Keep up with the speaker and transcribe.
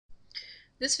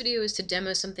This video is to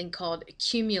demo something called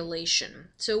accumulation.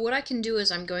 So what I can do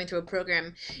as I'm going through a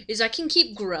program is I can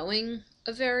keep growing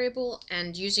a variable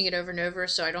and using it over and over,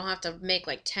 so I don't have to make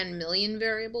like 10 million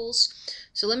variables.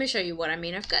 So let me show you what I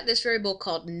mean. I've got this variable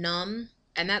called num,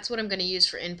 and that's what I'm going to use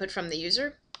for input from the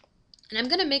user. And I'm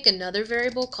going to make another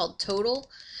variable called total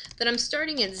that I'm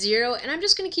starting at 0, and I'm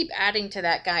just going to keep adding to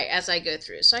that guy as I go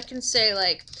through. So I can say,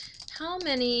 like, how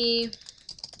many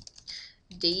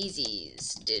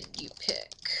daisies did you pick?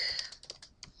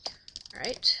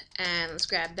 Alright, and let's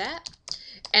grab that.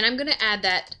 And I'm going to add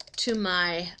that to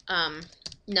my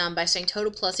num by saying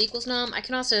total plus equals num. I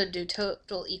can also do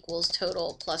total equals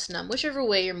total plus num, whichever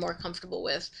way you're more comfortable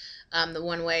with. The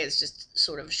one way is just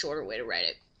sort of a shorter way to write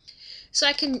it. So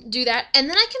I can do that, and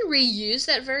then I can reuse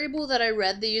that variable that I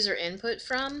read the user input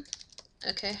from.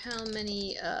 Okay, how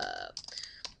many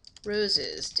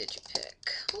roses did you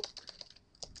pick? Oh.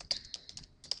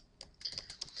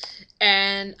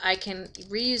 And I can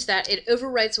reuse that. It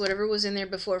overwrites whatever was in there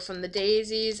before from the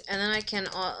daisies, and then I can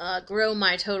grow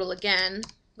my total again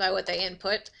by what they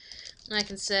input. And I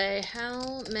can say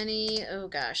how many, oh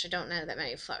gosh, I don't know that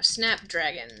many flowers.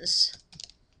 Snapdragons.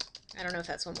 I don't know if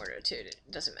that's one word or two, it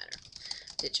doesn't matter.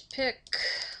 Did you pick?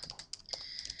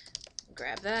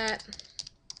 Grab that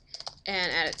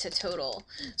and add it to total.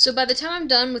 So by the time I'm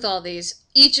done with all these,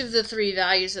 each of the 3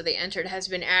 values that they entered has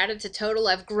been added to total.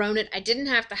 I've grown it. I didn't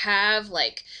have to have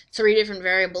like 3 different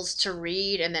variables to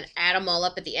read and then add them all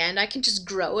up at the end. I can just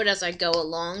grow it as I go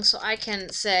along. So I can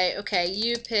say, okay,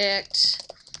 you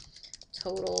picked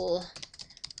total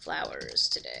flowers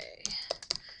today.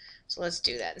 So let's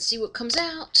do that and see what comes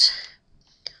out.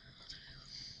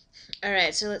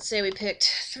 Alright, so let's say we picked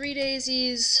 3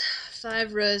 daisies,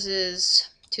 5 roses,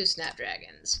 2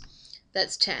 snapdragons.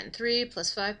 That's 10. 3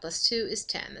 plus 5 plus 2 is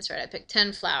 10. That's right, I picked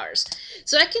 10 flowers.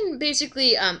 So I can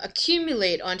basically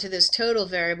accumulate onto this total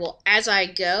variable as I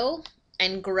go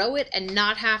and grow it and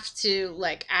not have to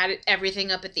like add everything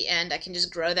up at the end. I can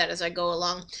just grow that as I go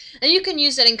along. And you can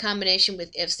use that in combination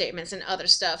with if statements and other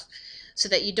stuff so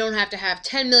that you don't have to have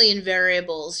 10 million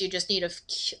variables. You just need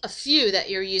a few that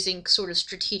you're using sort of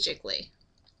strategically.